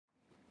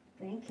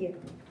Thank you.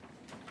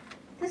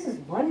 This is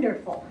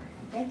wonderful.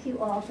 Thank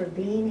you all for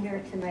being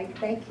here tonight.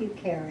 Thank you,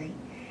 Carrie.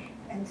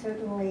 And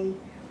certainly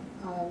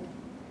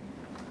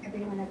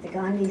everyone at the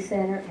Gandhi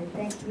Center, and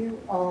thank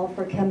you all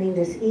for coming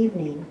this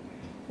evening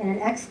in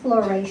an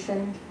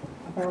exploration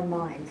of our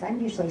minds. I'm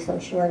usually so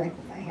short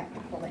I have to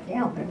pull it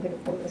down, but I'm going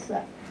to pull this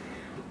up.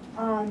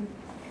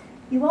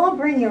 You all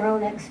bring your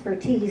own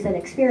expertise and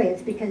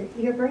experience because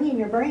you're bringing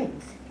your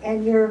brains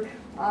and your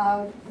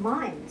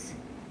minds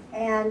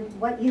and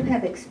what you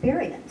have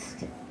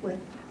experienced with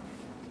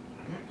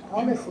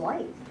all this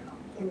life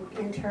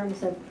in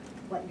terms of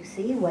what you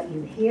see, what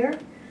you hear.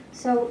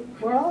 So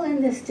we're all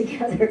in this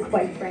together,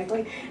 quite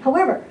frankly.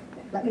 However,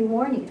 let me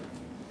warn you,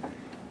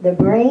 the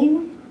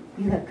brain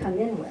you have come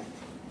in with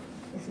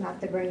is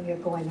not the brain you're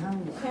going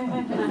home with.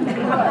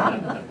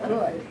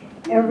 Good.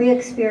 Every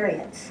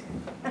experience,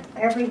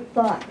 every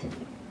thought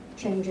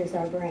changes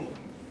our brain.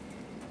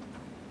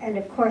 And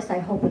of course, I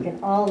hope we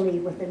can all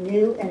leave with a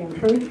new and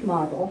improved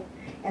model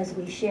as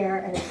we share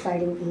an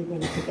exciting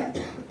evening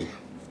together.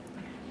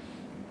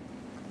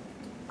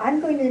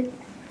 I'm going to,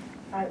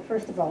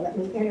 first of all, let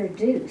me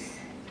introduce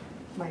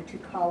my two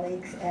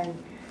colleagues and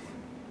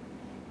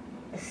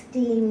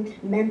esteemed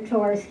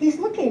mentors. He's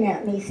looking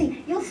at me.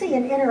 See, you'll see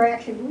an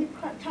interaction. We've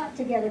taught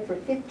together for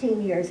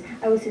 15 years.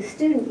 I was his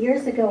student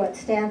years ago at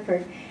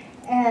Stanford.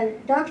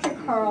 And Dr.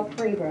 Karl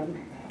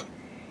Pribram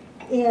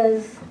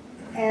is,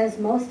 as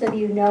most of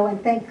you know,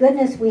 and thank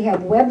goodness we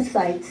have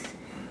websites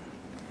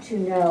to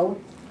know,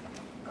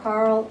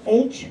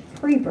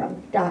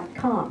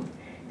 carlhpribram.com.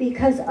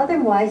 Because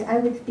otherwise I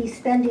would be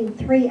spending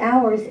 3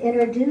 hours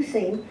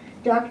introducing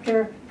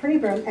Dr.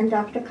 Pribram and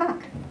Dr.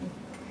 Kak.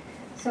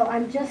 So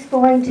I'm just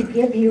going to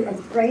give you a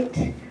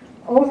great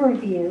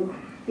overview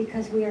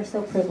because we are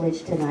so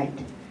privileged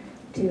tonight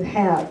to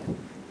have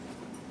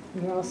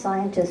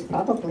neuroscientist,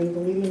 probably the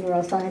leading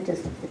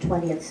neuroscientist of the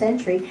 20th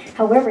century.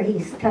 However,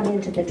 he's come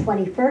into the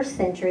 21st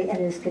century and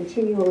is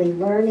continually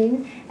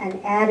learning and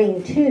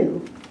adding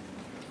to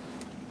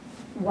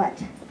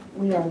what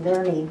we are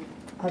learning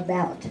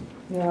about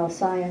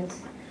neuroscience,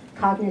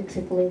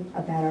 cognitively,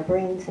 about our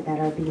brains, about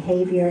our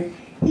behavior.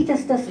 He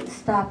just doesn't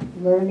stop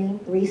learning,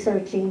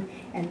 researching,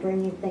 and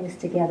bringing things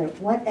together.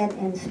 What an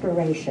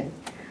inspiration.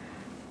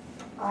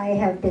 I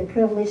have been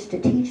privileged to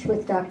teach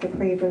with Dr.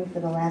 Pribram for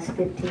the last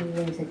 15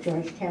 years at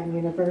Georgetown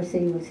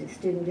University, was his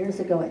student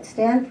years ago at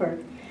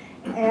Stanford.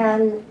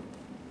 And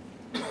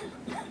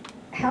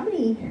how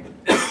many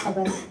of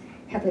us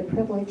have the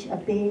privilege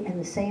of being in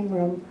the same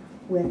room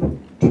with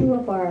two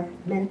of our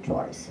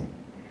mentors?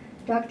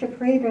 Dr.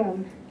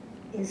 Pribram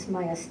is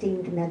my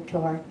esteemed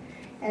mentor,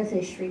 as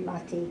is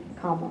Srimati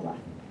Kamala,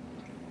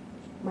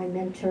 my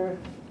mentor,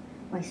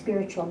 my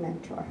spiritual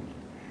mentor.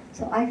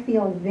 So I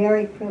feel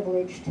very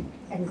privileged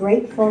and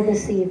grateful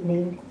this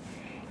evening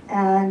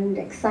and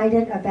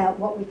excited about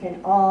what we can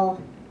all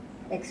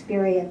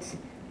experience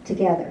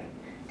together.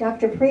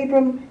 Dr.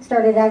 Pribram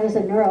started out as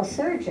a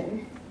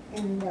neurosurgeon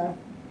in the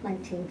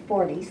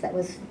 1940s, that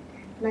was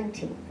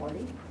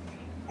 1940,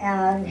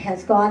 and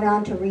has gone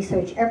on to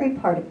research every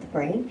part of the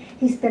brain.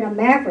 He's been a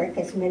maverick,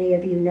 as many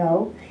of you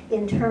know,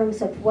 in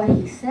terms of what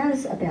he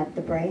says about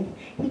the brain.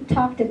 He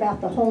talked about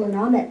the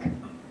holonomic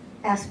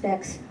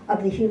aspects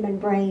of the human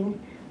brain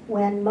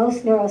when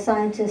most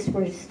neuroscientists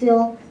were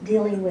still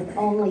dealing with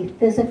only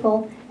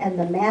physical and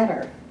the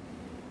matter,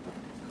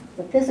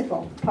 the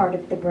physical part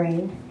of the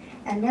brain.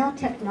 And now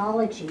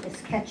technology is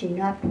catching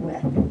up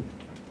with a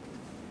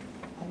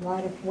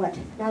lot of what,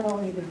 not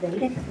only the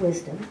Vedic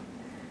wisdom,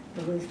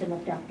 the wisdom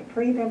of Dr.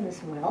 Pribram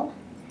as well.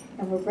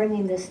 And we're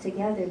bringing this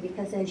together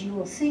because, as you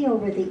will see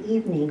over the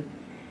evening,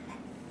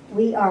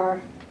 we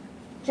are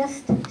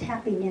just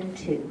tapping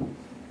into,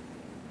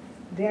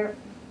 they're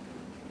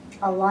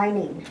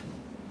aligning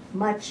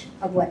much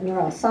of what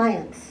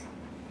neuroscience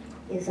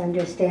is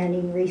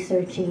understanding,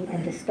 researching,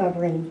 and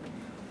discovering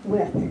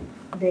with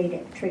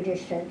Vedic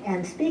tradition.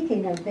 And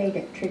speaking of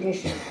Vedic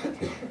tradition,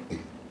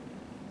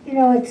 you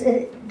know,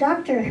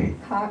 Dr.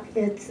 Kak,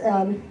 it's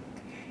an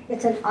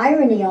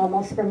irony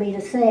almost for me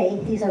to say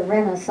he's a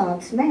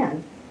Renaissance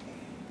man,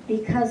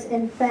 because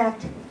in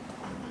fact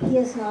he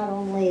is not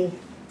only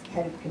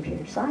head of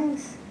computer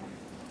science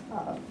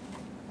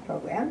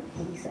program,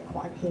 he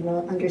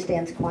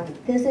understands quantum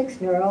physics,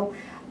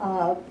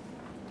 all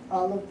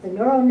of the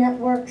neural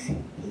networks,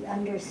 he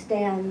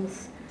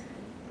understands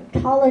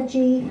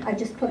cryptology. I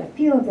just put a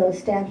few of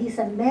those down. He's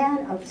a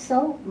man of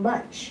so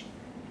much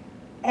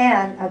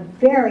and a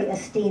very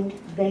esteemed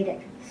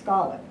Vedic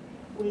scholar.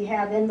 We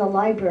have in the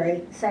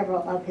library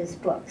several of his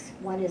books.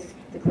 One is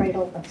The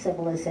Cradle of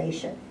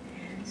Civilization.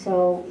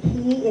 So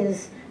he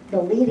is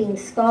the leading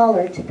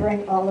scholar to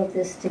bring all of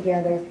this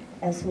together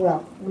as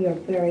well. We are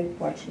very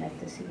fortunate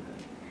this evening.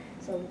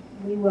 So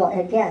we will,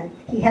 again,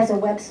 he has a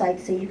website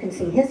so you can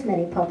see his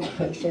many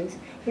publications.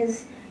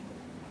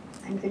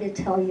 I'm going to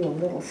tell you a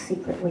little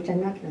secret, which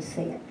I'm not going to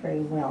say it very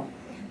well.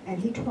 And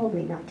he told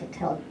me not to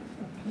tell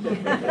you.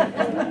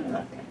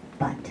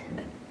 But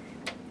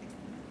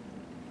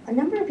a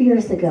number of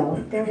years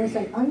ago, there was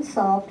an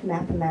unsolved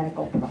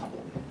mathematical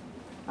problem.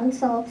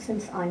 unsolved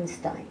since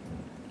Einstein.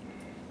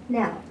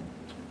 Now,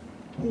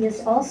 he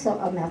is also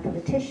a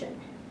mathematician,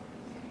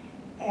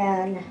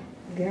 and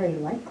very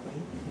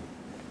likely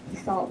he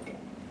solved it.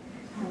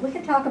 Now, we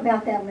can talk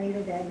about that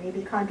later. That may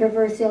be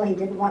controversial. He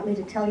didn't want me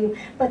to tell you,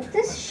 but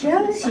this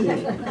shows you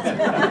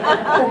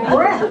the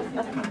breadth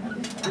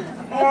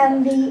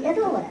and the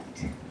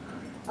intellect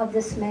of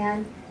this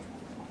man,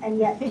 and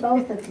yet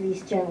both of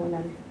these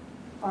gentlemen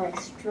are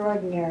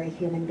extraordinary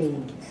human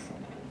beings.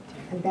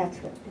 And that's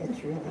what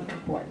it's really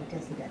important,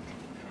 isn't it?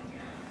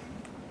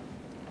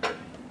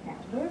 Now,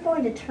 we're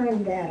going to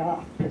turn that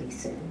off pretty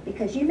soon,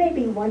 because you may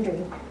be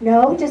wondering,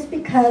 no, just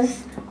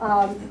because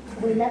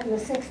we met in the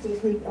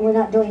 60s, we're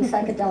not doing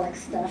psychedelic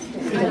stuff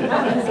just to get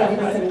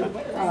everybody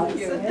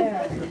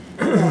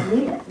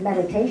need it.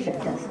 Meditation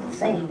does the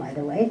same, by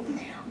the way.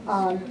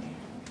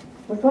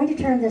 We're going to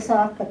turn this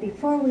off, but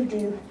before we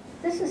do,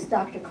 this is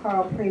Dr.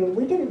 Karl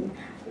Pribram.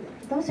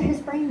 Those are his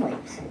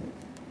brainwaves.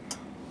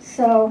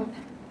 So,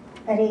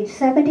 at age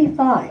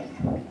 75,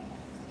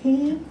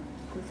 he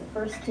was the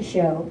first to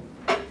show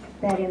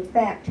that, in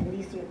fact, and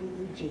these are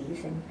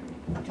EEGs, and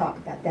we'll talk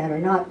about that or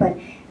not, but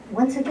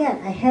once again,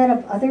 ahead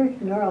of other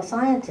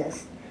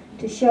neuroscientists,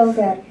 to show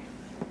that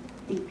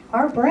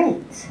our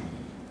brains,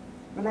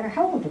 no matter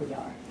how old we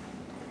are,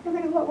 no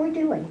matter what we're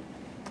doing,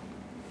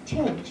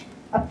 change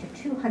up to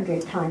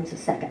 200 times a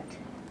second.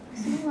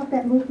 See all of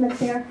that movement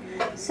there?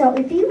 So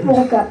if you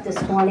woke up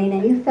this morning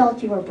and you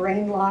felt you were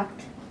brain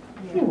locked,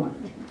 you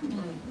weren't.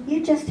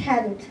 You just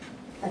hadn't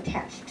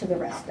attached to the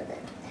rest of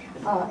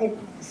it.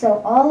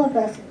 So all of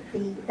us,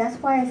 that's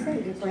why I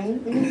say your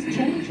brain is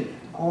changing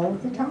all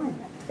the time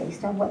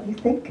based on what you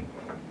think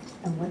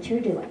and what you're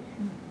doing.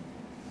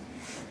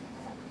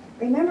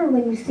 Remember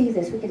when you see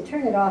this, we can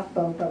turn it off,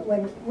 Bo, but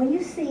when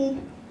you see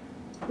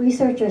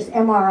researchers'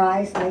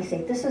 MRIs, and they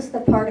say, this is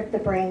the part of the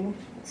brain,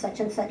 such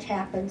and such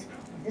happens,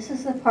 or this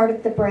is the part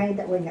of the brain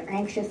that when you're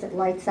anxious, it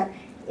lights up.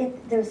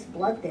 There's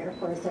blood there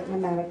for a certain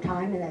amount of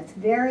time, and that's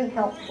very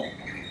helpful.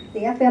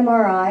 The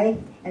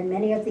fMRI and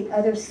many of the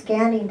other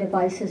scanning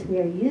devices we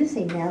are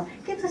using now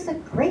gives us a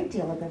great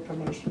deal of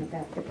information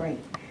about the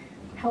brain.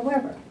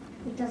 However,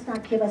 it does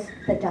not give us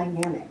the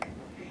dynamic.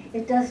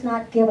 It does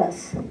not give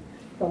us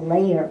the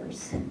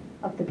layers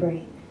of the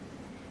brain.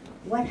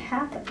 What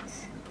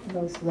happens in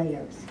those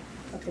layers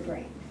of the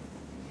brain?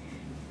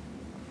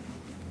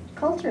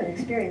 Culture and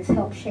experience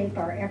help shape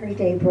our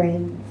everyday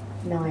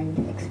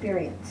brain-mind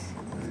experience.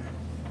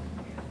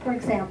 For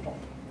example,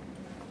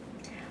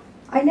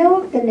 I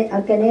know a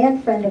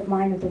Ghanaian friend of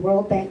mine of the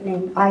World Bank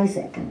named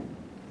Isaac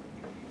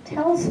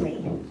tells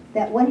me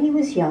that when he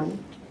was young,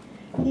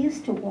 he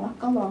used to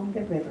walk along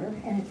the river,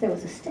 and if there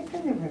was a stick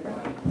in the river,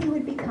 he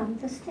would become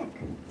the stick.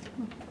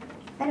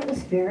 And it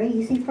was very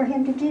easy for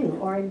him to do,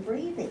 or in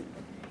breathing,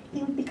 he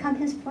would become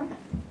his breath.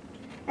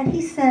 And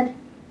he said,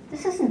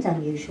 this isn't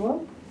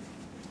unusual.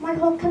 My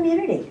whole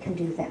community can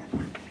do that.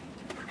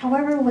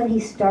 However, when he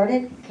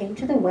came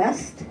to the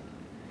West,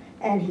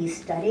 and he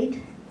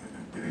studied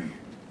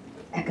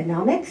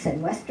economics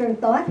and Western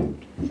thought,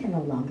 he can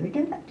no longer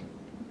do it.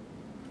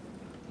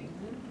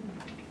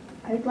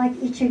 I would like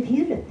each of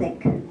you to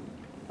think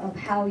of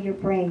how your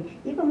brain,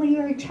 even when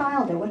you were a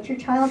child, or what your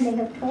child may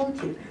have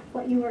told you,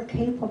 what you were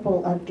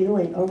capable of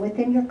doing, or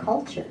within your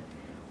culture.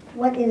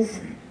 What is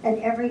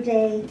an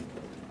everyday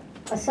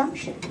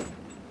assumption?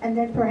 And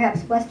then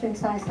perhaps Western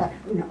science thought,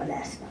 no,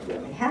 that's not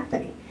really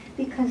happening,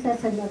 because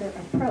that's another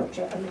approach,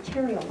 a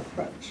material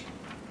approach.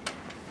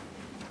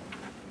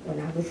 When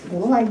I was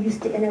little, I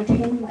used to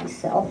entertain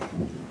myself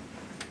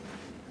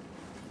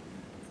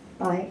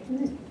I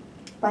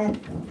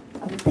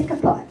would think a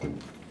thought.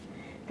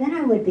 Then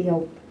I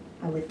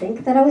would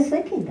think that I was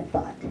thinking the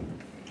thought.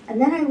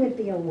 And then I would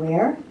be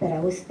aware that I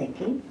was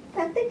thinking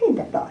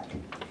the thought.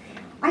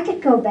 I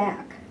could go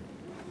back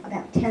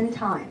about 10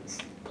 times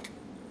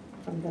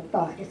from the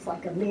thought. It's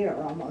like a mirror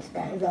almost,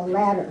 a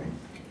ladder.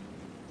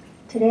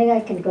 Today I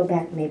can go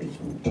back maybe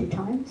 2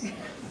 times,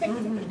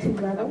 2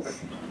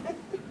 levels.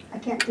 I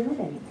can't do it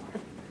anymore.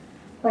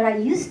 But I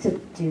used to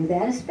do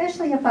that,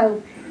 especially if I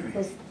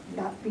was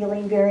not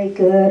feeling very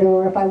good,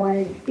 or if I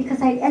wanted,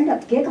 because I'd end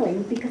up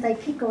giggling because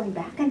I'd keep going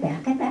back and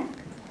back and back.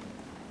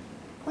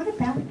 What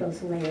about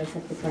those layers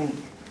of the brain?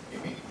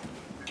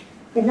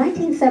 In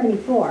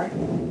 1974,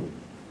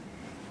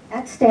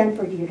 at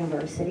Stanford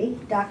University,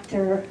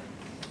 Dr.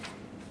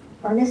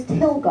 Ernest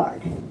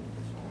Hilgard,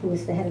 who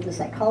was the head of the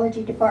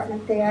psychology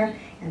department there,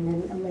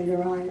 and then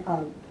later on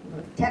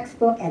wrote a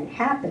textbook, and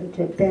happened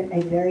to have been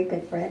a very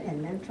good friend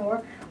and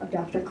mentor of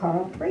Dr.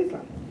 Karl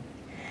Pribram.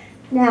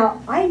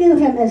 Now, I knew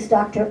him as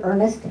Dr.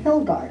 Ernest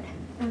Hilgard,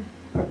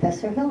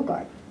 Professor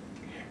Hilgard.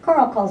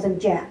 Karl calls him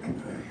Jack.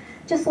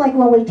 Just like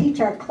when we teach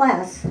our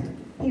class,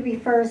 he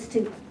refers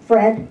to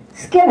Fred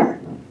Skinner,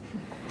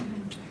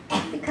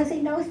 because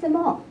he knows them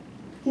all.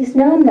 He's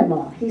known them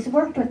all. He's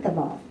worked with them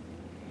all.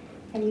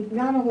 And he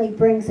not only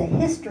brings a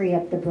history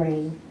of the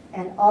brain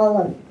and all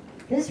of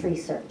his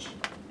research,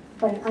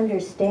 but an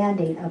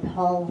understanding of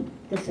how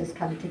this has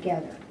come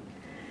together.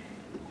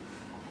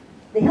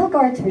 the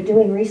Hilgards were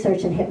doing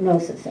research in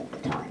hypnosis at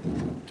the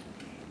time.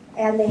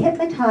 And they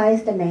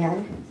hypnotized a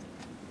man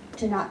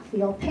to not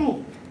feel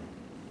pain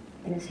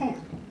in his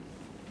hand.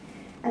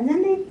 And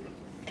then they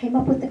came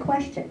up with the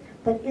question,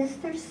 but is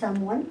there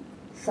someone,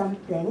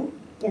 something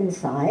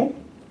inside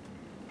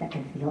that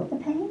can feel the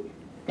pain?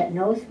 That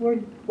knows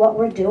what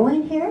we're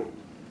doing here?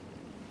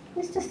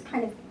 It's just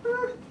kind of,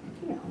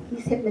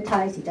 he's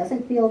hypnotized, he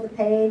doesn't feel the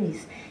pain,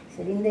 he's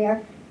sitting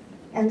there.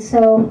 And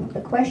so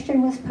the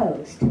question was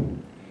posed,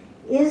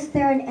 is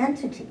there an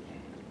entity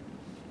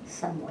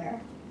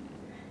somewhere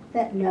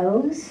that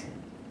knows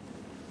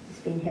he's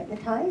being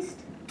hypnotized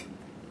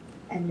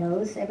and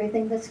knows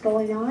everything that's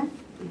going on,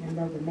 even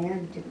though the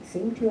man didn't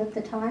seem to at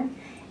the time?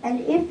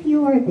 And if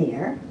you are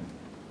there,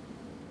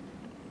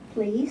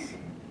 please,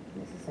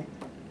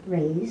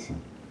 raise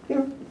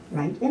your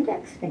right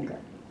index finger.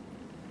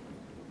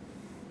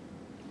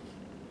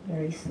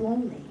 Very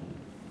slowly.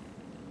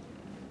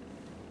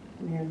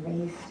 The man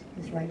raised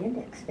his right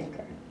index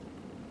finger.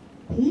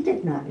 He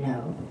did not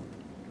know,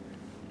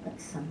 but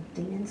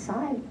something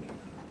inside,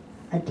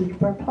 a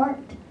deeper part.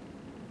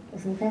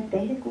 Isn't that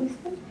Vedic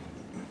wisdom?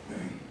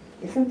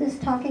 Isn't this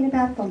talking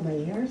about the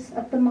layers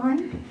of the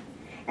mind?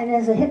 And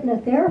as a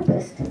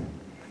hypnotherapist,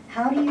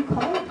 how do you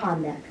call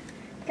upon that?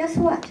 Guess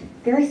what?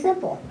 Very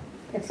simple.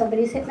 If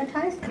somebody's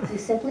hypnotized, you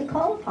simply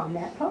call upon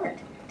that part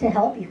to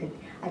help.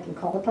 I can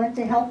call upon it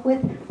to help with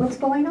what's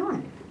going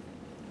on.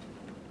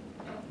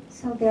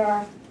 So there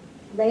are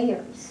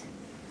layers.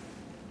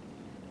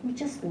 We're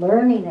just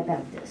learning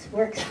about this.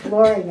 We're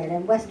exploring it,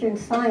 and Western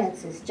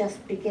science is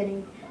just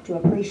beginning to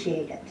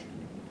appreciate it.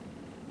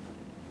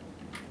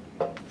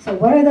 So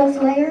what are those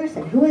layers,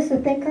 and who is the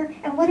thinker,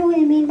 and what do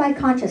we mean by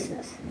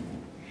consciousness?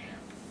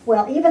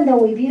 Well, even though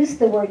we've used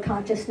the word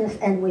consciousness,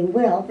 and we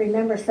will,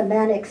 remember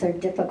semantics are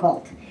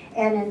difficult.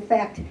 And in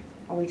fact,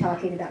 are we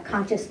talking about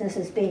consciousness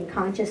as being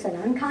conscious and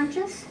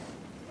unconscious?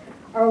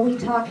 Or are we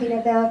talking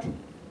about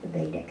the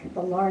Vedic,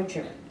 the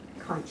larger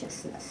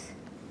consciousness?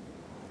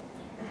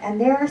 And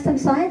there are some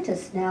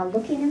scientists now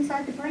looking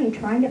inside the brain,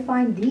 trying to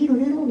find the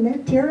little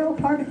material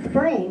part of the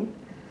brain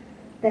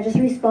that is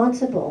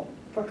responsible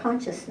for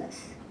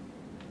consciousness.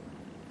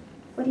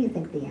 What do you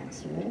think the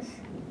answer is?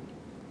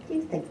 Do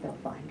you think they'll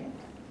find it?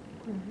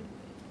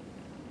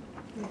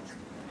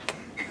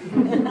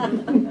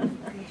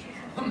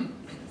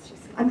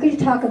 I'm going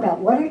to talk about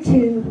one or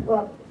two.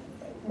 Well,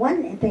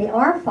 one, they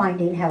are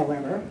finding,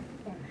 however,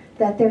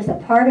 that there's a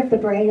part of the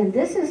brain, and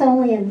this is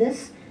only in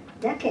this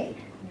decade.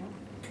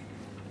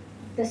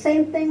 The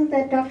same thing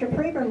that Dr.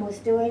 Pribram was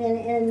doing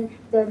in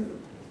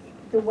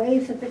the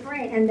waves of the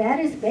brain, and that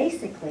is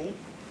basically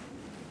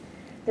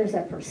there's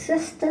a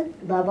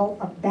persistent level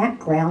of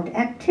background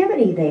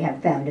activity they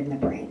have found in the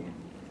brain.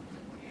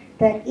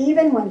 That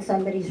even when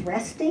somebody's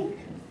resting,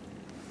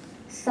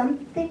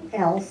 something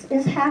else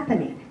is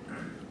happening.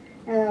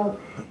 Now,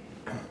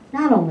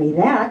 not only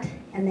that,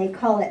 and they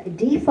call it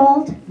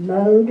default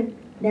mode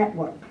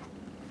network.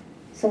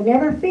 So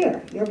never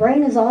fear, your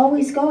brain is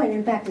always going.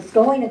 In fact, it's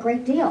going a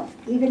great deal.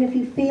 Even if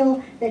you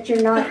feel that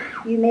you're not,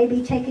 you may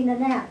be taking a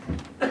nap.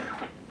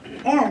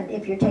 And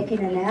if you're taking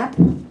a nap,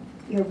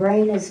 your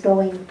brain is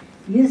going,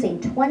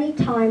 using 20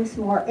 times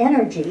more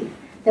energy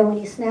than when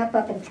you snap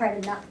up and try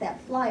to knock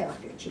that fly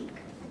off your cheek.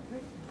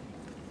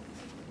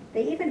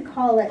 They even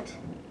call it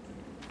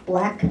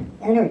black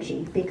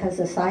energy because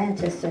the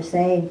scientists are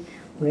saying,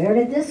 where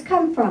did this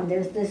come from?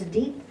 There's this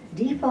deep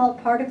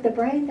default part of the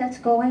brain that's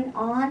going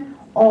on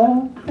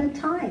all the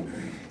time.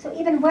 So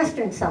even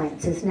Western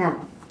science is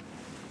now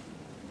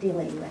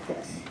dealing with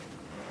this.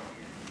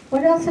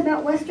 What else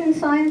about Western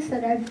science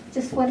that I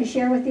just want to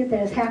share with you that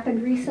has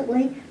happened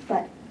recently,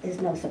 but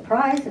is no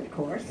surprise, of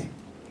course?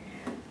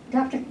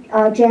 Dr.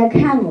 Jag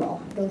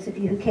Hanwell, those of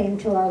you who came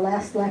to our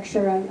last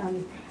lecture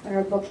on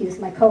our book, he was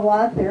my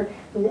co-author,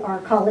 who our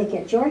colleague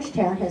at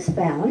Georgetown has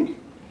found,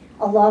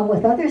 along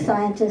with other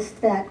scientists,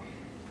 that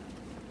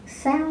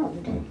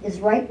sound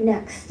is right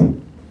next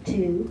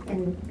to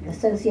and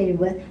associated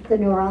with the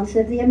neurons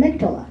of the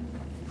amygdala,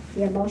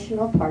 the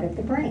emotional part of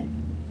the brain.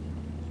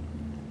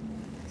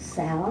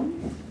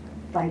 Sound,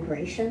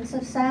 vibrations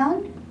of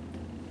sound.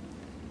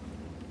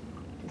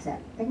 Does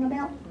that ring a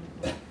bell?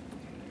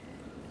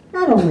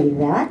 Not only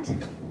that,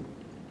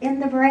 in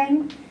the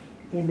brain,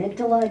 the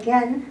amygdala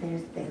again,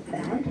 they've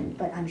found,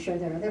 but I'm sure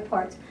there are other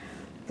parts.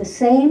 The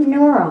same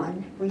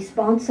neuron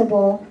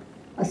responsible,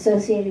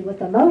 associated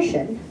with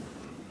emotion,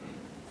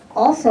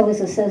 also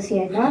is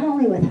associated not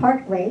only with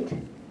heart rate,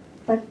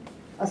 but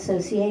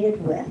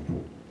associated with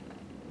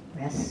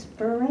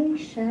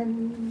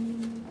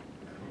respiration,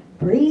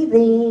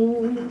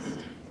 breathing,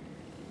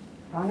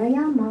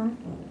 pranayama.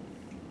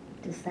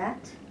 Does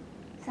that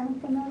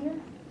sound familiar?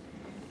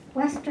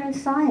 Western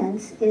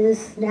science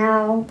is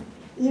now,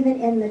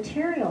 even in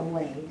material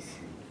ways,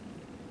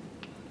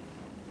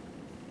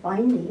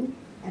 finding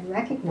and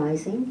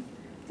recognizing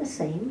the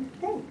same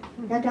thing.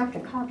 Now, Dr.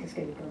 Kak is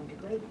going to go into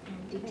great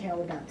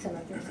detail about some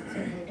of this, and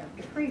certainly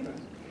Dr.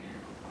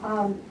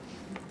 Pribram.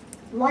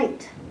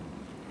 Light,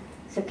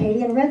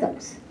 circadian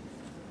rhythms,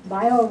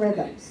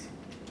 biorhythms,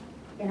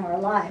 in our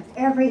lives.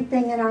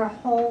 Everything in our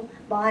whole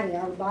body,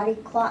 our body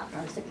clock,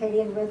 our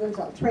circadian rhythms,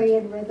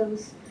 ultradian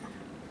rhythms,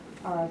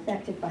 are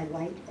affected by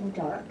light and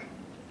dark,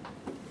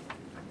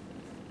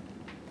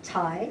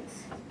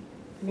 tides,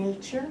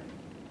 nature,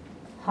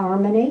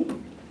 harmony.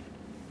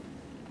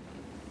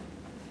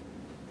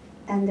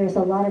 And there's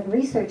a lot of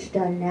research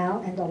done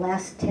now in the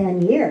last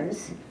 10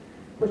 years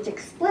which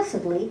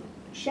explicitly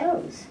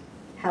shows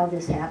how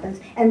this happens.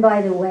 And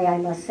by the way, I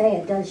must say,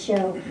 it does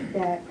show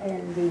that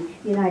in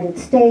the United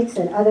States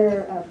and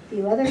a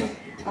few other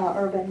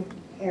urban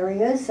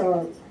areas,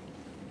 or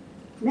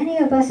many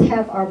of us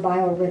have our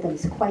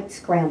biorhythms quite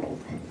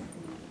scrambled.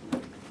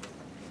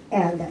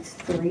 And that's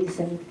the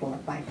reason for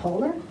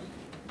bipolar,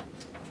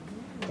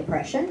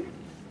 depression.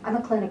 I'm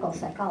a clinical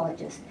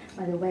psychologist.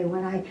 By the way,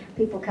 when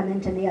people come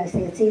into me, I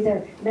say it's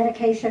either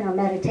medication or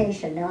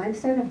meditation. Now, I'm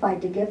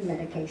certified to give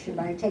medication,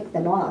 but I take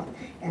them off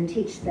and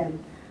teach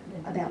them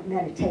about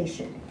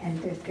meditation.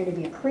 And there's going to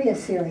be a Kriya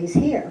series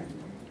here,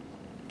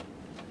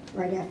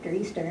 right after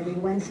Easter, every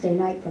Wednesday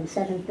night from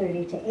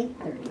 7:30 to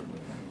 8:30.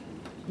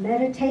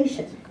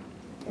 Meditation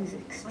is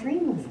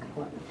extremely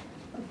important.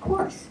 Of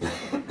course,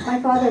 my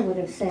father would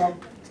have said,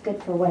 it's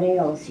good for what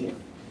ails you.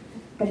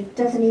 But it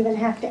doesn't even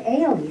have to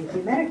ail you if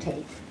you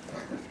meditate.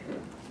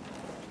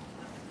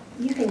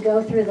 You can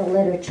go through the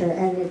literature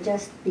and it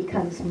just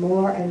becomes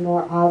more and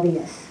more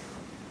obvious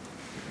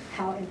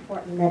how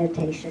important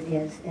meditation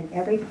is in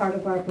every part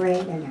of our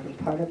brain and every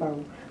part of our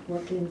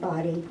working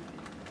body,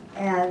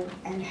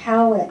 and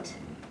how it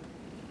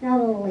not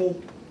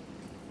only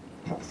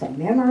helps our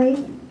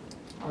memory,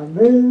 our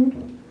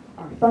mood,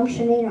 our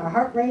functioning, our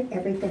heart rate,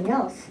 everything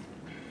else.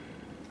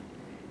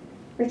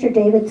 Richard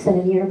Davidson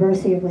at the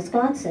University of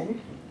Wisconsin,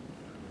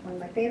 one of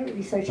my favorite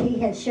research, he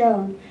has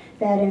shown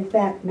that in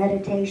fact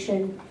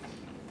meditation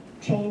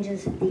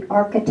changes the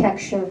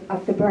architecture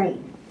of the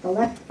brain. The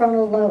left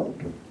frontal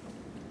lobe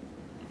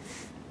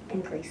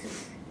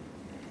increases.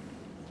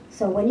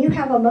 So when you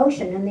have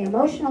emotion in the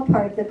emotional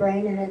part of the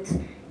brain and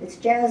it's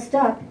jazzed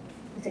up,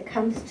 as it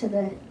comes to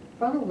the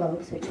frontal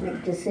lobes, which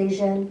make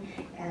decision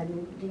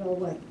and deal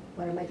with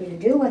what am I going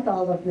to do with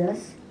all of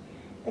this,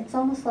 it's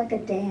almost like a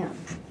dam,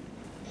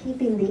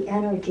 keeping the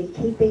energy,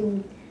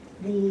 keeping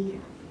the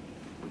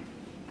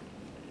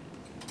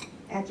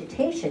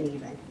agitation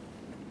even,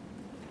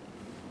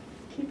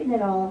 keeping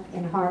it all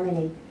in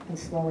harmony and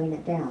slowing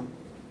it down.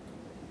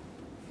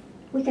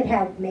 We could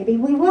have, maybe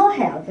we will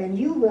have, and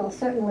you will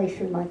certainly,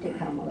 Srimati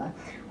Kamala,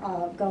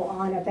 go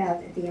on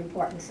about the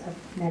importance of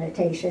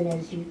meditation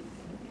as you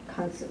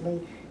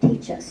constantly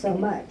teach us so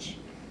much.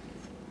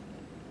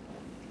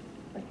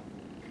 But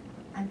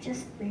I'm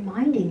just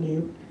reminding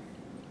you,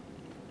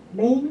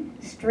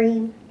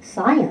 mainstream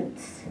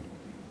science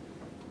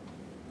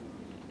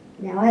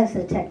now has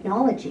the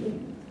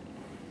technology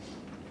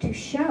to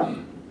show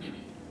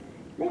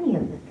many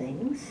of the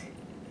things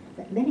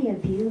that many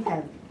of you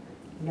have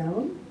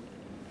known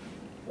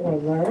or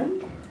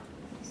learned.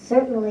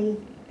 Certainly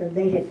the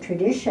Vedic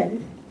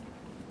tradition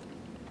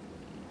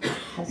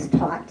has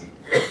taught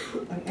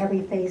in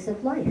every phase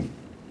of life.